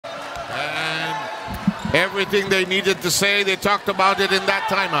And everything they needed to say, they talked about it in that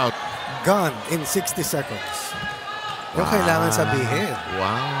timeout. Gone in 60 seconds. Yung kailangan sabihin.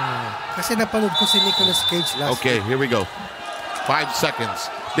 Wow. Kasi napanood ko si Nicolas Cage last Okay, here we go. 5 seconds.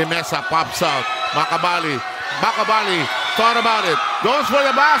 De Mesa pops out. Macabali thought about it. Goes for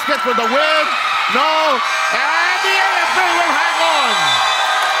the basket for the win. No. And the AFP will hang on.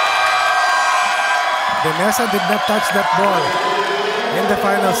 De Mesa did not touch that ball in the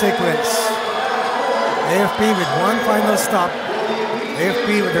final sequence. AFP with one final stop.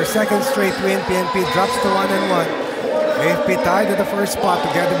 AFP with their second straight win. PNP drops to 1-1. AFP tied at the first spot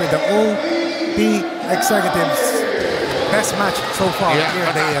together with the OP executives. Best match so far here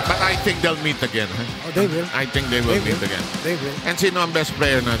in the AFP. But I think they'll meet again. Huh? Oh, they will. I think they will meet again. They will. And sino ang best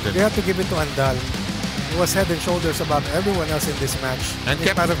player natin? We have to give it to Andal. He was head and shoulders above everyone else in this match. And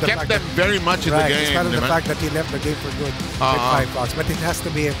kept them very much in the game. In spite of the fact that he left the game for good with 5 fouls. But it has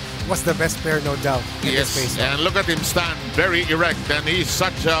to be, what's the best player, no doubt, in this face. And look at him stand, very erect. And he's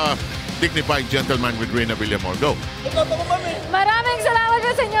such a dignified gentleman with Reyna Villamor. Go. Maraming salamat po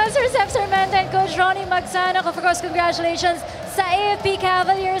sa inyo, Sir Sep Sarmento and Coach Ronnie Magsano. Of course, congratulations sa AFP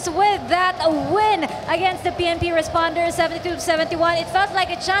Cavaliers with that win against the PNP Responders, 72-71. It felt like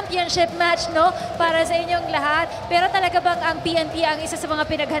a championship match, no? Para sa inyong lahat. Pero talaga bang ang PNP ang isa sa mga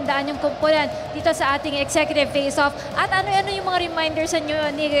pinaghandaan yung kumpulan dito sa ating executive face-off? At ano-ano yung mga reminders sa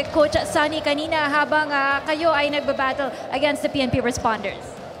inyo ni Coach Sunny kanina habang kayo ay nagbabattle against the PNP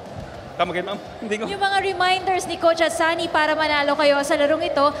Responders? Yung mga reminders ni Coach Sunny para manalo kayo sa larong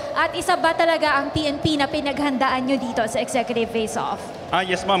ito at isa ba talaga ang PNP na pinaghandaan nyo dito sa Executive Face-Off?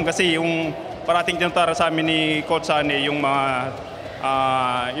 Yes ma'am, kasi yung parating tinutara sa amin ni Coach Sunny yung mga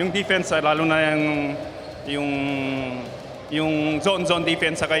yung defense, lalo na yung zone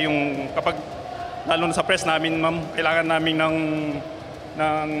defense, saka yung kapag lalo na sa press namin ma'am, kailangan namin ng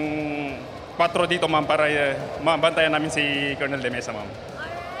 4 dito ma'am para mabantayan namin si Colonel De Mesa ma'am.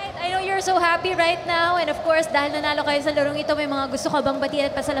 I know you're so happy right now and of course dahil nanalo kayo sa larong ito, may mga gusto ka bang batian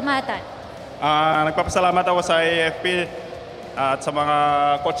at pasalamatan? Nagpapasalamat ako sa AFP at sa mga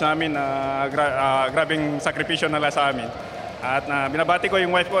coach namin na grabing sakripisyo nila sa amin. At binabati ko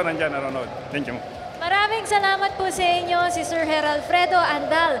yung wife ko nandyan nanonood. Thank you. Maraming salamat po sa inyo, si Sir Geralfredo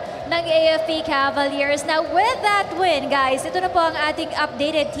Andal ng AFP Cavaliers. Now, with that win, guys, ito na po ang ating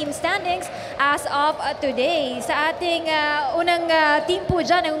updated team standings as of today. Sa ating unang team po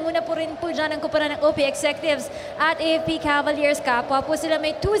dyan, nangunguna po rin po dyan ang kupunan ng OP Executives at AFP Cavaliers. Kapwa po sila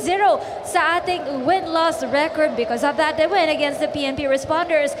may 2-0 sa ating win-loss record because of that they win against the PNP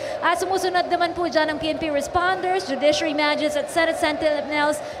Responders. At sumusunod naman po dyan ang PNP Responders, Judiciary Magistrates at Senate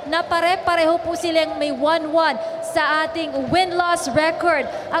Sentinels na pare-pareho po silang may 1-1 sa ating win-loss record.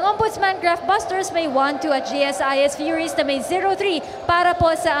 Ang Ombudsman Graphbusters may 1-2 at GSIS Furies na may 0-3 para po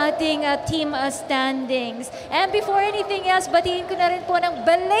sa ating team standings. And before anything else, batiin ko na rin po ng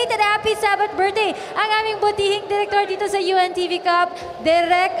belated happy Sabbath birthday ang aming butihing director dito sa UNTV Cup,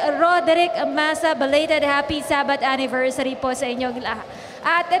 Direk Roderick Masa. Belated happy Sabbath anniversary po sa inyong lahat.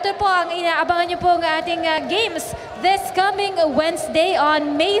 At ito po ang inaabangan nyo po ang ating games this coming Wednesday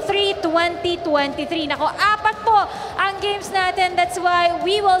on May 3, 2023. Nako, 4 po ang games natin. That's why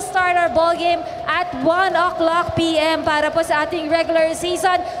we will start our ball game at 1:00 p.m. para po sa ating regular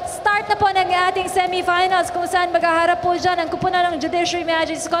season. Start na po ng ating semifinals kung saan maghaharap po dyan ang kupunan ng Judiciary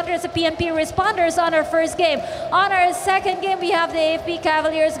Magistrates kontra sa PNP Responders on our first game. On our second game, we have the AFP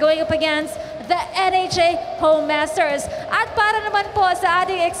Cavaliers going up against the NHA Home Masters. At para naman po sa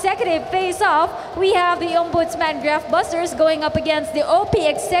ating executive face-off, we have the Ombudsman Graphbusters going up against the OP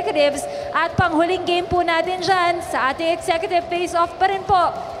Executives. At panghuling game po natin dyan sa ating executive face-off pa rin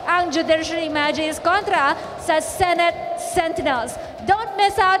po ang Judiciary Magistrates kontra sa Senate Sentinels. Don't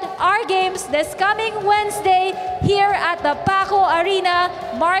miss out our games this coming Wednesday here at the Paco Arena.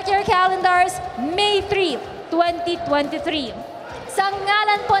 Mark your calendars, May 3, 2023. Sa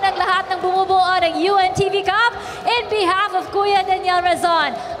ngalan po ng lahat ng bumubuo ng UNTV Cup, in behalf of Kuya Daniel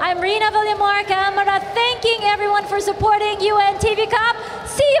Razon, I'm Reyna Villamor Camara, thanking everyone for supporting UNTV Cup.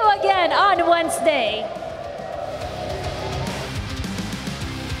 See you again on Wednesday.